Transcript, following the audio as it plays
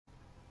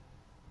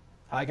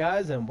Hi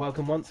guys, and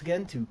welcome once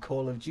again to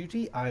Call of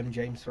Duty. I'm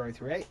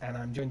James438 and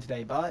I'm joined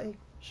today by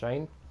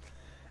Shane.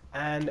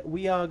 And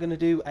we are going to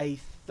do a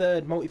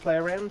third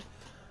multiplayer round.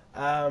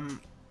 I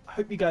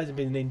hope you guys have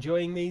been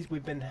enjoying these.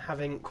 We've been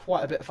having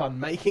quite a bit of fun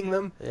making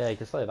them. Yeah, you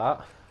can say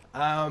that.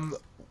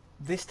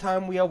 This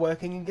time we are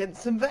working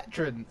against some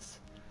veterans.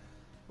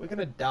 We're going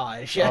to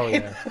die,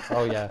 Shane.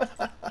 Oh yeah,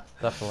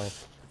 definitely.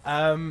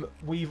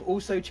 We've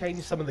also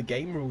changed some of the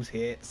game rules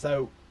here,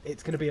 so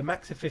it's going to be a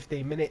max of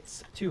 15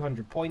 minutes,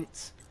 200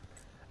 points.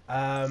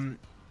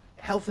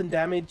 Health and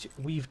damage,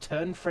 we've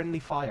turned friendly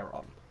fire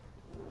on.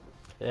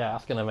 Yeah,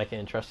 that's gonna make it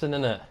interesting,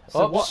 isn't it?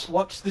 So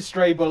watch the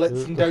stray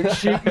bullets and don't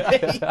shoot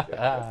me.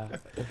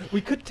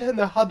 We could turn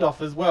the HUD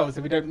off as well,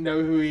 so we don't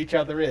know who each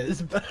other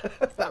is,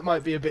 but that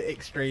might be a bit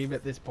extreme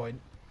at this point.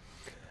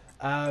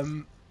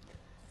 And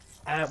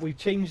we've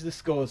changed the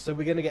scores, so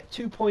we're going to get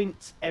 2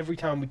 points every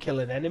time we kill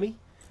an enemy,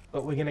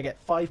 but we're going to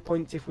get 5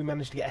 points if we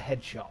manage to get a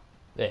headshot.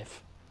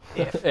 If.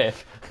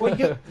 Well,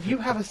 you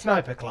have a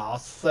sniper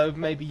class, so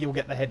maybe you'll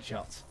get the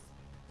headshots.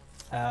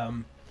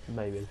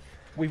 Maybe.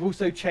 We've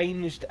also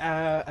changed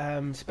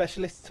our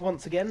specialists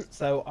once again,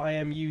 so I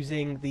am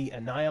using the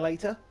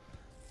Annihilator.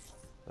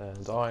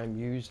 And I'm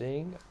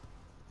using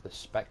the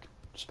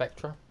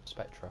Spectra.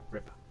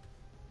 Ripper.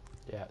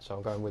 Yeah, so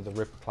I'm going with the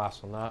Ripper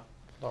class on that.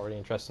 Not really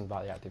interested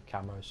about the active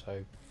camo,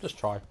 so just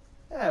try.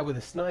 Yeah, with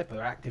a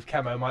sniper, active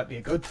camo might be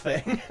a good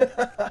thing.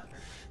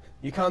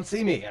 You can't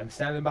see me, I'm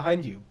standing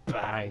behind you.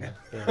 Bang!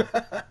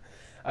 Yeah.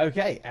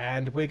 Okay,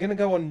 and we're going to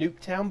go on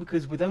Nuketown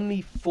because with only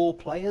 4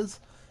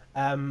 players,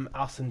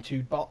 us and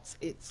 2 bots,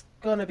 it's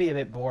going to be a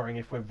bit boring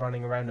if we're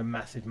running around a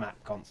massive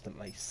map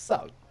constantly.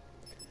 So,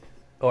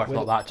 Or if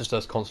not that, just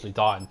us constantly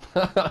dying.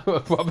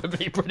 Would probably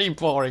be pretty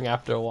boring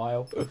after a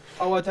while.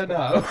 oh, I don't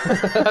know.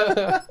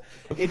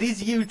 It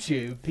is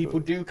YouTube. People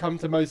do come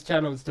to most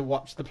channels to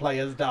watch the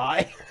players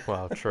die.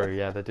 Well, true,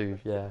 yeah, they do,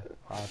 yeah.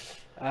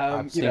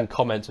 I've seen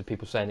comments of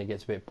people saying it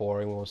gets a bit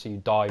boring, we want to see you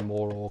die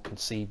more or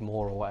concede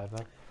more or whatever.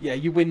 Yeah,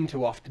 you win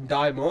too often,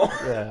 die more.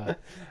 Yeah.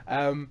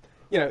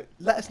 You know,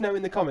 let us know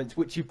in the comments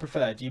which you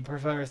prefer. Do you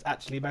prefer us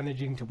actually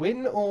managing to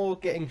win or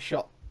getting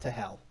shot to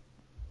hell?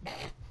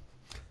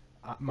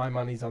 My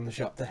money's on the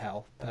shot to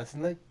hell,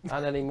 personally.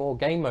 And any more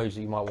game modes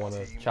you might want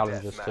to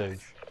challenge us to.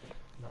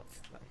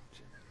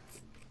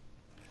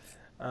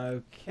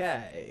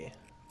 Okay.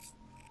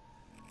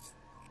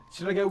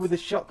 Should I go with the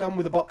shotgun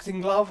with a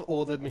boxing glove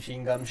or the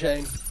machine gun,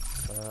 Shane?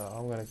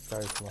 I'm going to go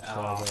for my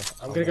server.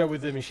 I'm going to go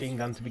with the machine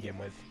gun to begin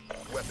with.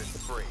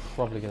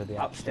 Probably going to be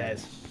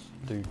upstairs.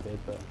 Stupid,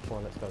 but come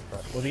on, let's go for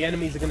it. Well, the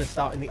enemies are going to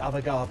start in the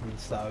other garden,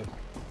 so...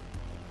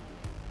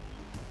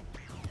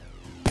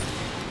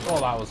 Oh,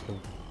 that was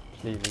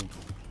completely...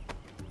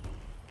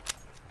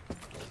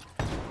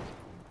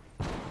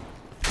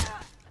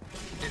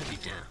 Enemy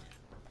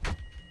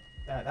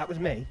down. That was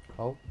me.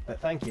 Oh.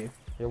 But thank you.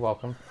 You're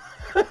welcome.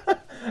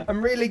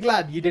 I'm really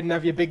glad you didn't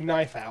have your big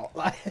knife out.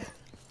 Like,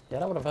 yeah,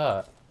 that would have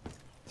hurt.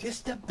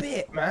 just a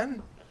bit,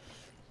 man.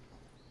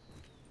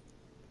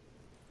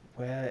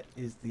 Where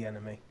is the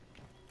enemy?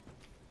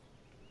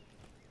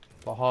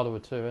 A lot harder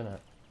with 2, isn't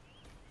it?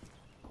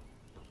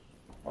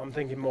 I'm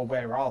thinking more,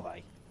 where are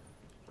they?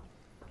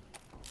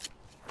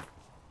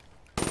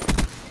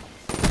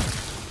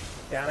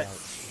 Damn it.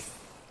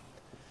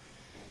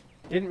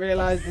 Didn't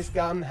realise this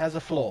gun has a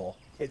flaw.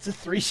 It's a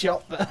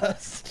 3-shot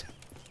burst.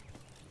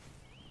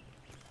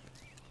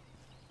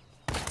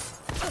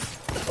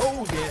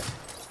 Oh dear.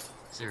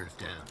 Seraph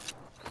down.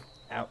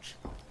 Ouch.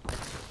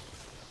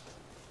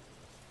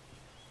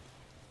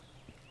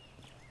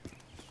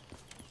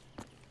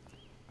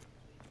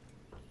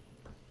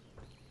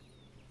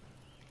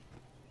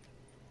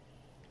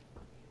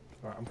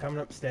 Right, I'm coming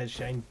upstairs,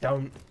 Shane.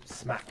 Don't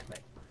smack me.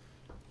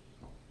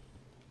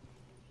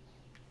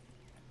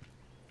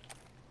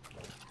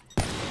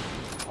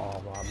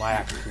 Oh, my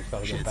accuracy's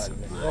got to get better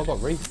than this. Oh, I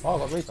got Reaper. Oh, I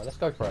got Reaper. Let's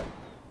go for it.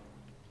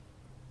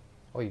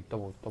 Oh, you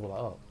double that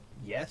up.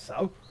 Yeah,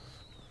 so.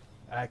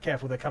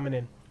 Careful, they're coming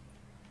in.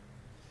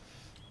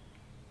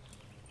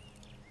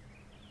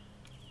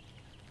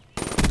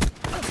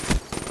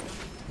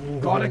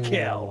 Got a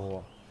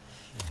kill.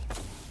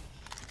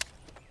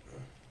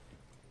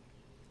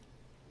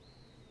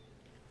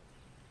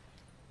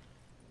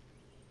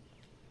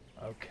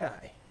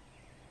 Okay.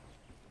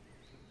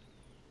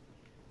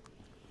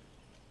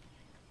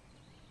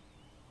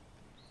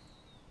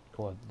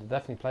 Cool. They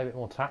definitely play a bit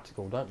more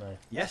tactical, don't they?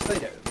 Yes, they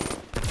do.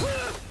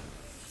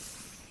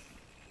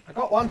 I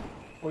got one.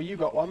 Or you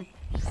got one.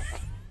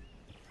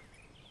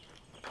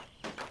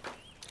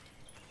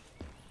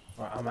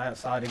 Right, I'm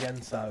outside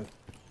again, so...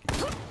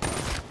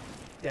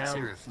 Down.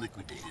 Seraph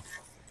liquidated.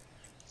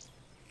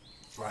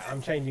 Right,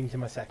 I'm changing to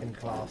my second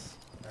class.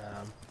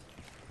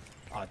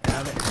 Oh,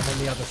 damn it, I'm on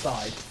the other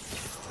side.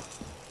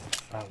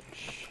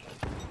 Ouch.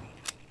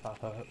 That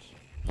hurts.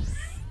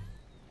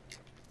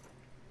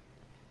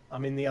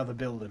 I'm in the other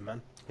building,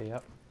 man.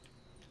 Yep.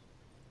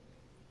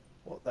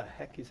 What the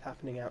heck is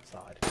happening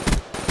outside?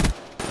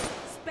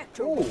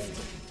 Spectral. Ooh.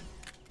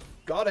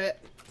 Got it.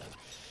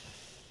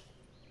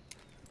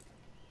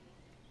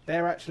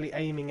 They're actually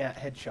aiming at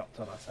headshots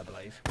on us, I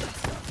believe.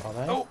 Are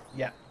they? Oh,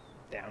 yeah,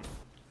 down.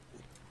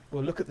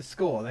 Well, look at the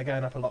score. They're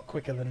going up a lot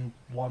quicker than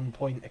 1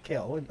 point a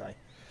kill, aren't they?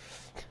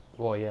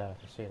 Well, yeah, I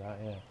can see that,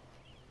 yeah.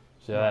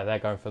 So they're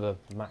going for the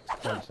max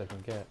points they can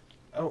get.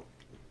 Oh,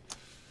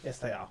 yes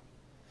they are.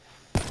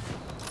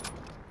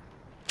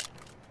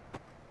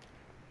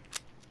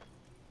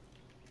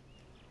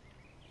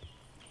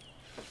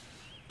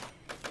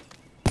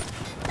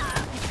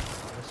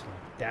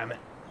 Damn it.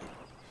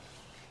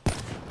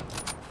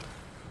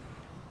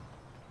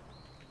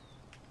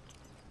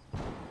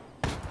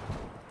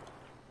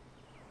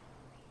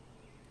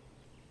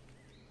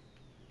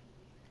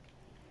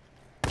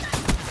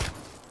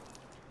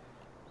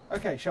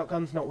 Okay,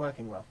 shotgun's not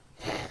working well.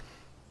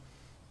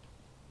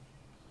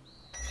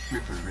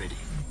 Ripper ready.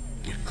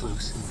 Get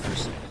close and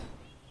personal.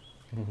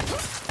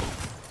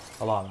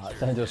 I like that.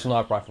 Don't do a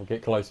sniper rifle,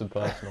 get close and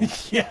personal.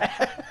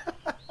 Yeah.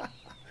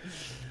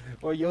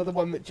 Well, you're the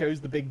one that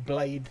chose the big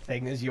blade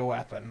thing as your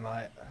weapon,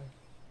 like.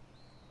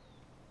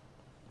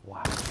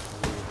 Wow.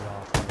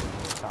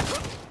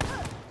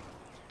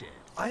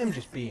 I am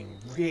just being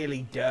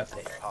really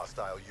dirty.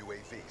 Hostile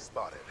UAV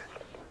spotted.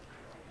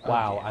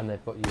 Wow, dear. and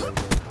they've got you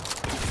over.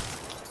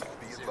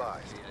 Be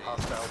advised,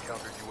 hostile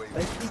counter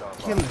They UAV is keep online.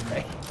 killing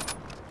me.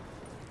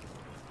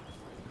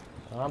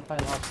 I'm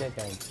playing RTA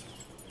games.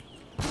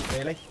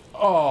 Really?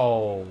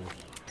 Oh!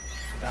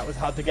 That was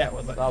hard to get,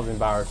 wasn't it? That was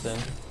embarrassing.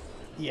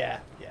 Yeah,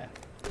 yeah.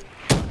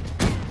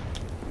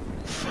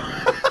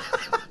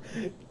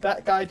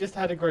 That guy just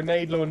had a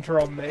grenade launcher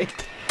on me. Be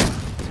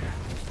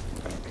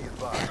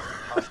advised,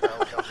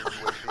 hostile counter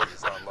UAV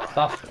is online.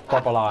 That's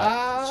proper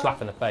like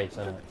slap in the face,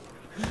 isn't it?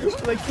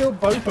 They killed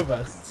both of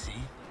us. See?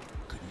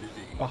 Couldn't have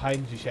aimed.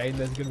 Behind you, Shane,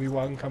 there's going to be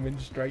one coming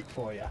straight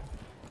for you.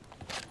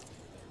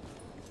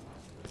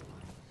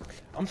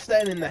 I'm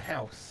staying in the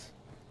house.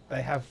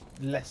 They have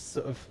less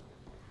sort of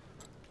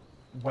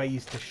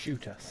ways to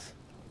shoot us.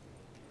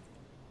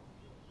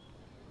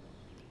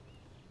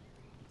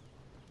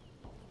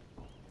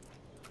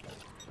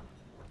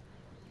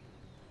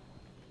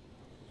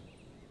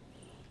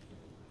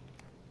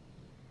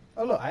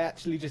 Oh look, I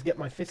actually just get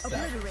my fists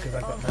out because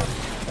I've got no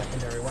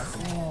secondary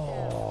weapon.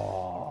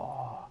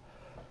 Oh.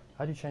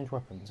 How do you change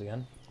weapons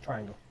again?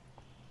 Triangle.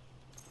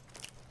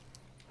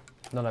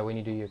 No, when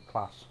you do your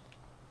class.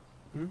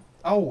 Hmm?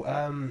 Oh,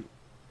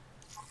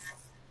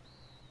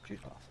 choose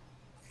class.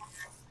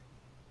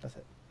 That's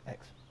it.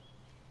 X.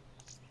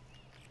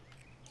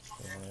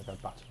 Yeah, I'm gonna go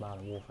back to Man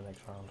of War for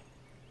next round.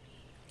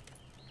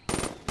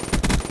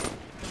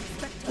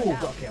 Oh,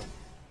 got a kill.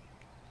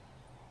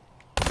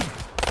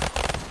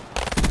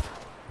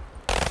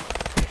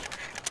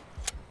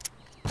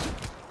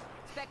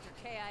 Spectre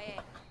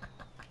KIA.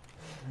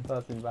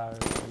 That's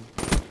embarrassing.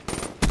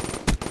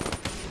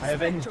 I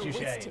avenged you,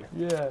 Shane.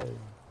 Yeah.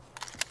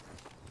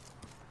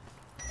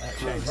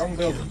 Shane, wrong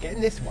building. Get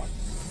in this one.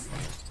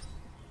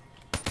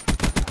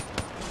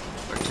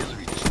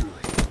 Artillery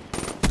destroyed.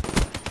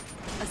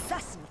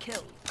 Assassin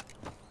killed.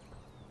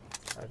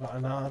 I got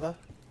another.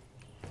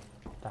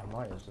 Damn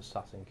right, it was the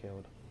assassin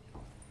killed.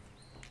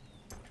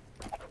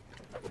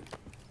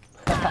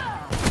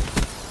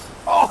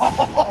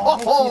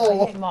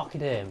 Oh! Hit marked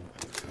him.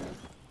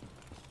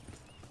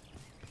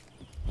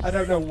 I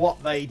don't know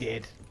what they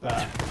did, but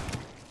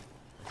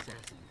Assassin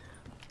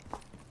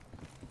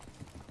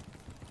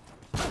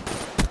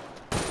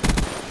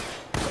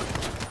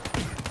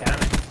damn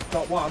it,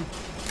 got one.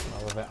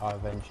 I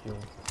avenged you.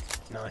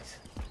 Nice.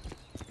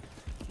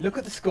 Look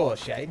at the score,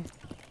 Shane.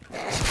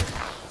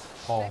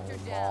 Oh Vector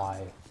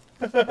down.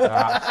 my. They're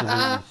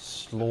absolutely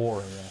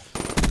slaughtering us.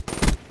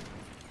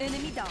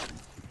 Enemy down.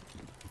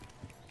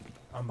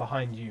 I'm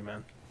behind you,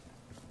 man.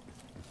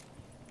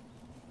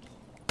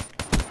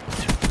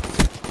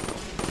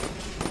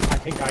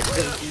 I think I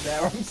killed you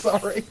there, I'm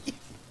sorry.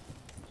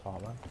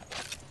 Sorry, man.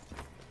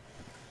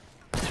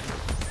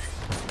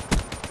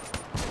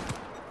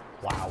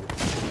 Wow.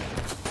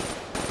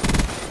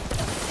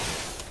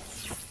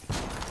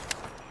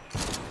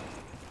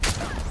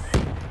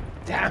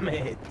 Damn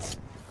it.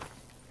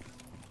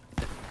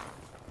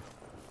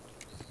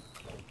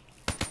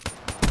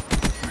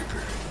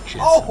 Ripper.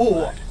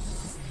 Oh!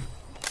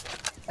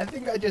 I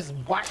think I just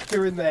whacked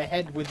her in the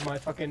head with my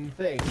fucking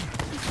thing.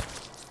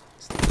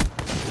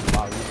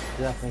 Wow, you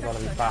definitely got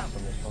to be fast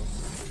on this one.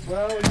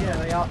 Well, yeah,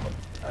 they are.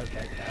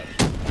 Okay,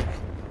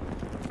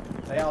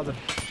 they are the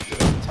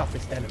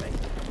toughest enemy.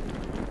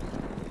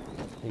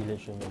 He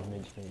literally made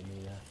mincemeat of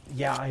me, yeah.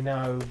 Yeah, I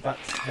know.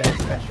 That's their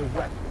special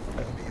weapon.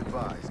 Be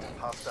advised,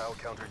 hostile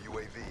counter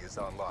UAV is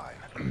online.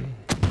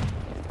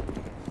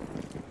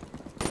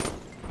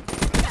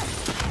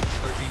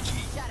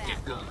 RPG.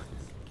 Get going.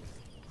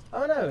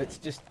 Oh no, it's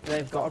just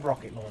they've got a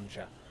rocket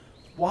launcher.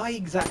 Why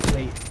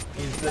exactly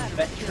is the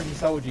veteran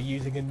soldier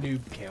using a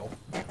noob kill?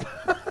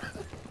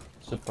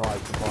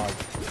 Surprise, surprise.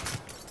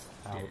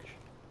 Ouch.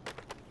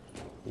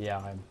 Yeah,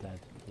 I'm dead.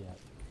 Yeah.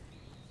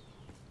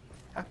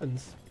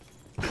 Happens.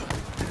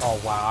 Oh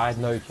wow, I had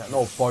no chance.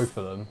 Not both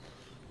of them.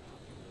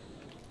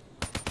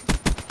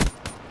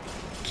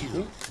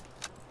 Kill.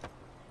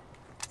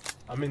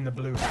 I'm in the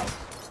blue house.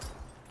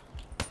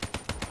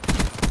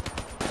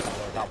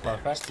 That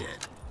perfect.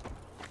 Dead.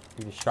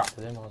 You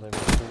distracted him. I was able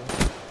to shoot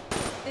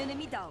him.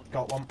 Enemy down.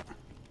 Got one.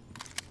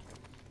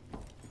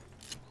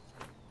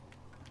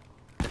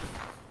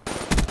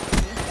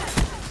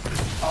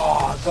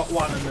 Oh, I got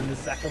one and then the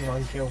second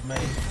one killed me.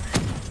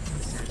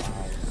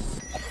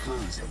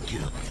 Close and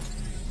kill.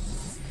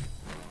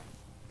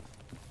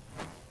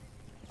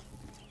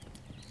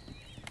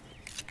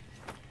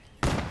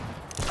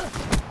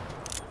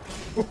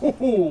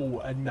 Ooh,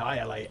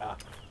 annihilator.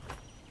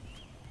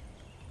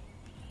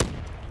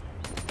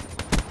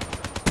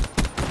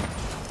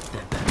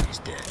 That battery's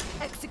dead.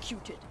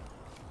 Executed.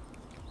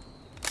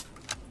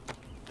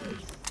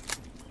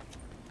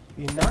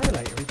 The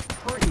annihilator is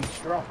pretty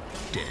strong.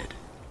 Dead.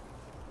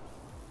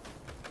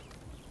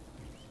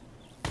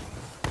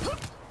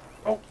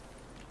 Oh,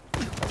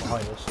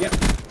 Behind us. yep.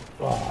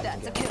 Oh,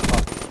 That's a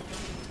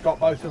kill. got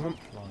both of them.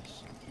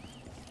 Nice.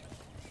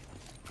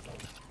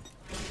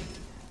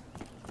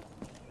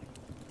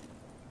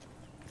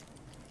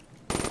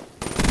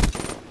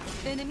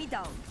 Enemy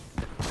down.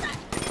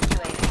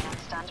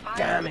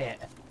 Damn it.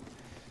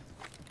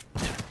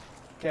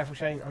 Careful,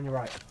 Shane, on your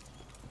right.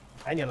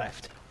 And your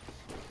left.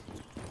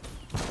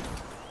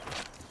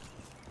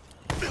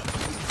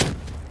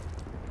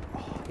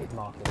 Hit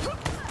marking.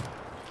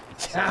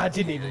 I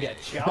didn't even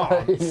get a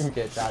I didn't chance. even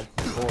get that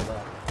before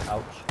there.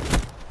 Ouch.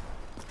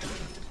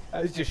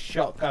 That was just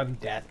shotgun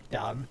death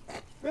done.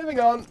 Moving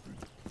on.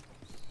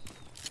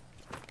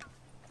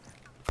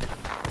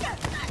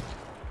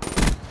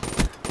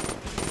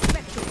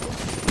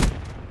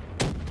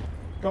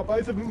 Got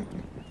both of them.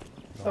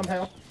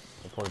 Somehow.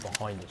 They're probably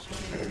behind us.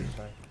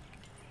 So.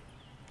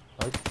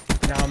 Nope.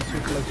 Now I'm too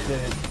close to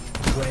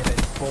where they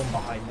spawn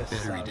behind us.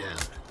 Battery So. down.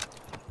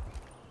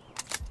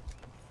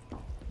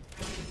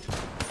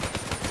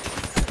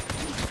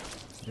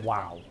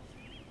 Wow.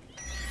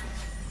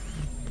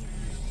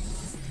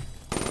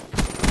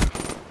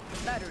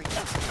 Battery.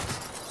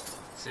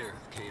 Seraph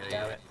KIA.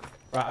 Damn it.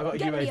 Right, I've got a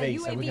Get me a UAV,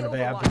 so we're UAV going to be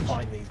able to overwatch.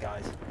 find these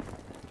guys.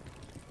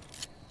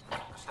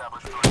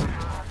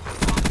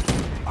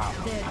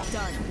 They're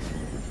done.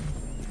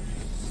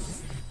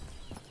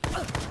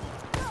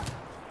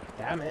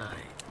 Damn it.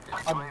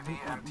 Aye.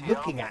 I'm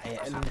looking at it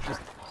and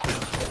just...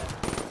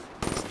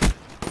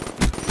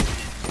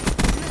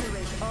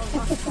 Obliterate all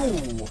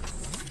hostiles. Ooh.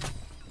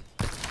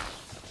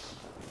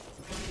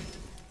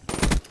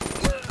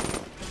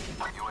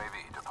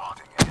 UAV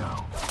departing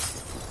AO.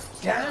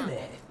 Damn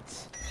it!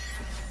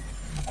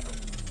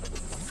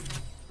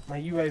 My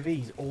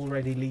UAV's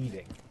already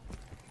leaving.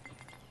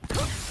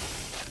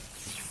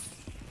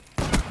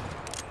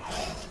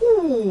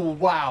 Ooh,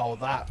 wow,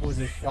 that was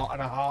a shot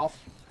and a half.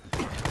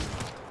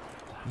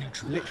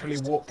 Neutralized. Literally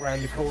walked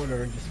round the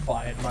corner and just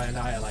fired my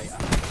annihilator.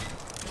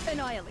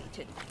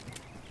 Annihilated.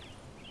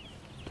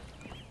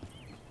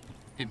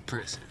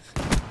 Impressive.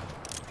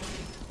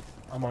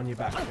 I'm on your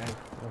back, Jane.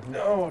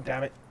 No,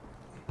 damn it.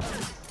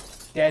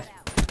 Dead.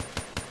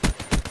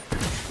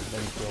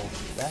 Then kill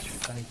that.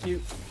 Thank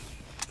you.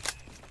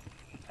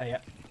 Hey,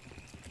 yeah.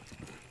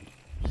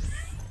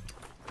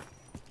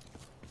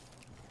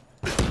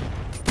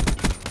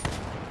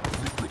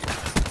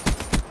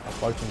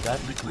 Both of them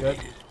dead.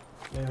 Liquidated.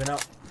 Moving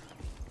up.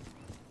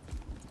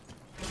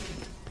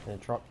 In the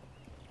truck.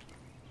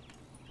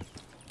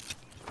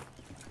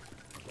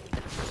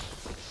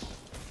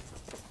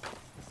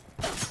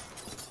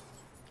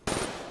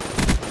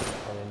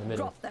 Oh, in the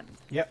middle. Drop them.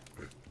 Yep.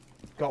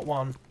 Got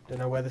one. Don't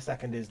know where the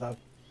second is, though.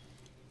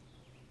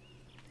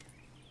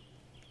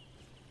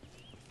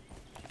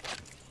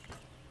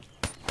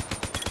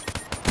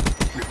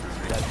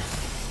 Dead.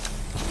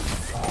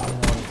 Oh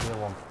no, the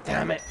other one.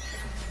 Damn it.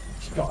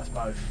 She got us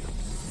both.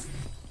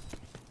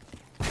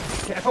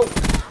 Careful.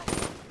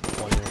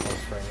 One unit goes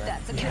straight there.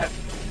 That's a kill. Yep.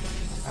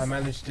 I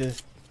managed to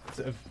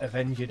sort of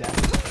avenge your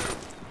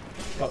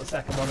death. Got the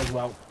second one as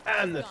well.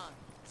 And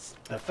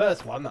the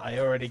first one that I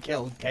already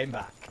killed came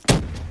back.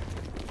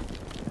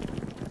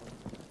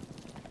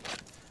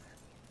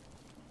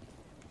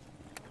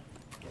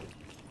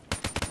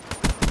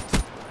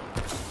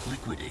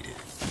 Liquidated.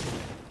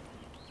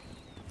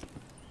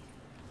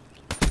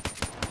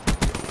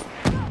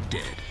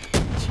 Dead.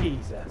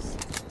 Jesus.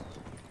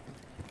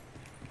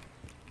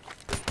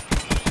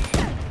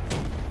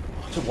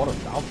 Just one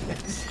of them.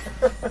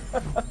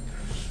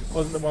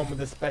 Wasn't the one with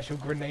the special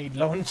grenade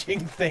launching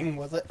thing,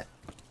 was it?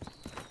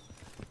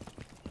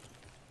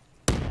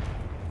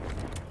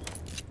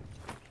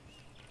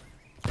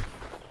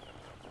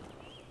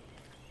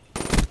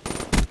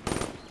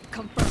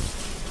 Confirmed.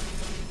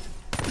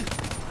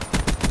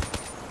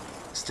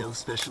 Stealth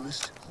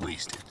specialist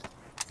wasted.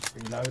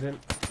 Reloading.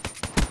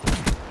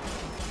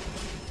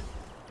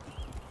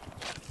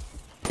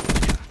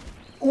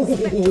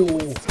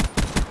 Ooh!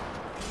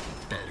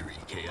 Battery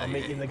KIA. I'll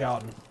meet you in the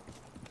garden.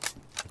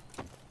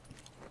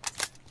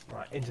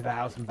 Right, into the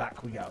house and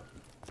back we go.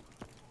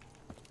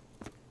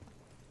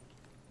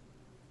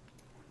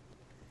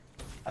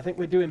 I think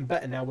we're doing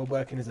better now we're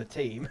working as a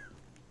team.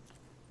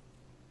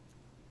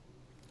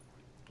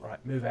 Right,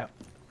 Right, move out.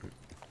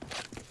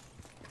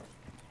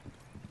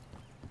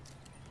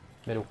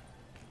 Middle.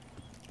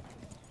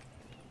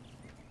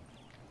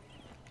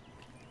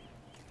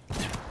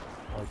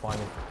 Oh, find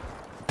me.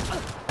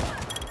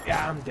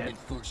 Yeah, I'm dead.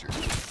 Enforcer.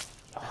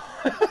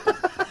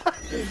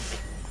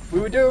 We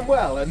were doing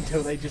well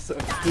until they just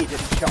sort of hit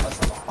and shot us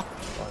a lot.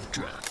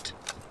 Dropped.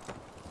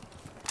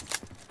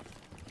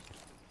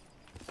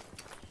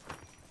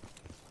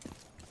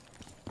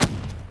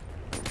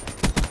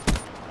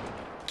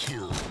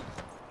 Kill.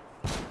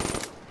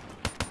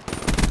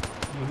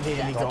 You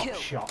nearly got Kill.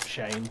 shot,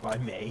 Shane, by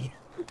me.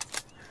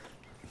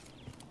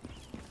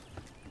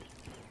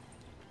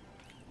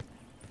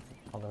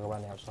 I'm gonna go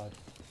around the outside.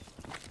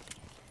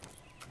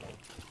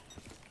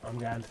 I'm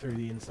going through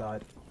the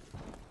inside.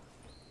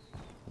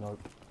 Nope.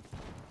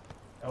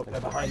 Oh,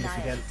 they're behind us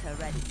again.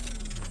 Annihilator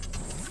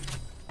ready.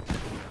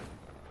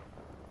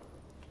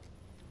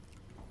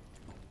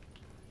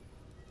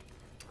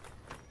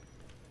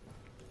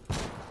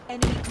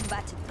 Enemy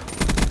combatant.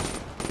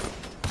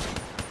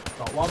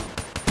 Got one.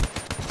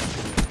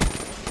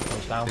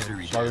 Goes down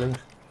Battery slowly.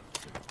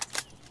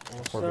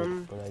 Probably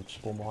Awesome. grenade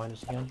spawn behind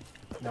us again.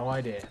 No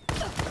idea.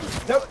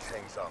 Nope.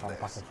 Hangs on Oh, back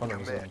this. in front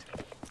of us Commit. again.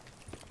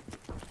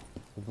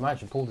 We've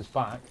managed to pull this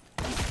back.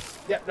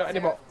 Yep, not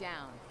anymore.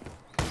 Down.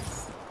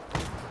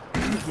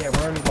 Yeah,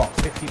 we're only, what,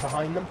 50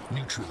 behind them?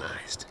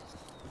 Neutralized.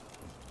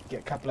 Get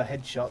a couple of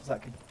headshots,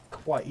 that could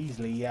quite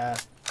easily, Go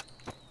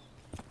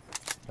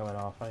in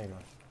our favour.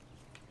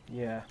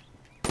 yeah.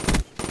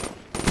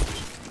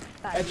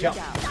 Battery Headshot.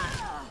 down.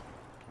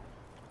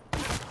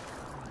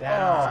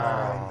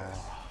 Down.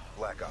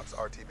 Black Ops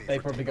RTB. They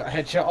probably got a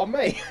headshot on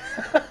me.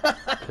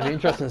 It'll be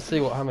interesting to see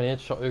how many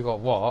headshots who got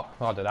what.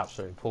 I did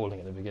absolutely appalling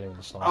at the beginning of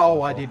the sniper.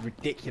 Oh, I thought. did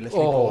ridiculously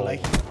Oh.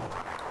 poorly.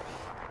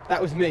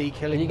 That was me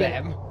killing You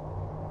get- them,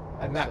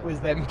 and that was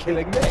them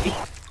killing me.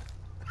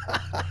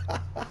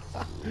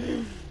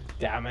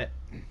 Damn it.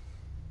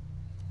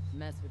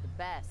 Mess with the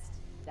best,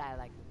 die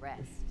like the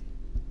rest.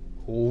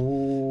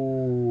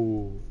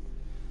 Ooh.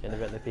 Getting a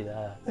bit lippy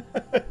there.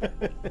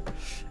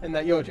 Isn't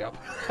that your job?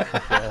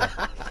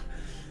 Yeah.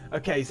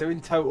 Okay, so in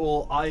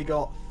total, I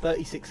got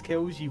 36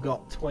 kills, you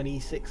got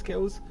 26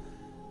 kills.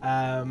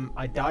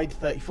 I died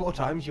 34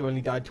 times, you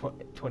only died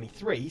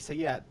 23, so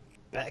yeah,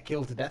 better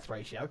kill to death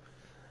ratio.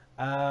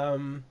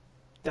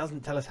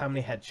 Doesn't tell us how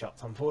many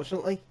headshots,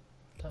 unfortunately,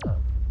 Damn.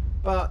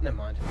 but never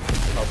mind.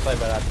 I'll say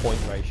about that point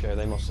ratio,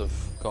 they must have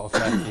got a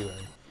fair few in.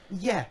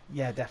 Yeah,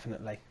 yeah,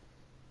 definitely.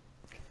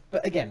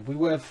 But again, we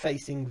were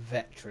facing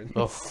veterans.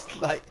 Oh.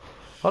 Like,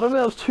 I don't think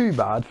that was too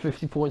bad,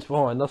 50 points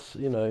behind, that's,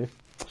 you know,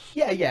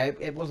 yeah,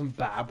 it wasn't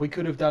bad. We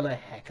could have done a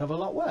heck of a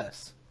lot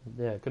worse.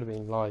 yeah, it could have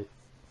been like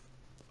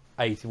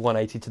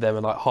 180 to them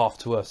and like half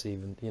to us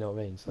even, you know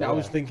what I mean? So, I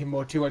was yeah. thinking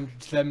more 200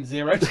 to them,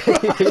 0 to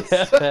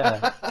us.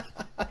 Yeah.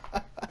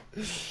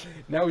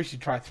 Now we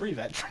should try 3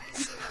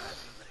 veterans.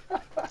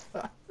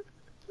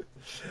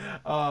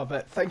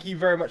 But thank you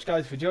very much,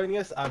 guys, for joining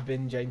us. I've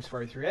been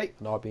James438.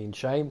 And I've been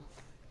Shane.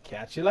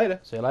 Catch you later.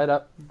 See you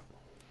later.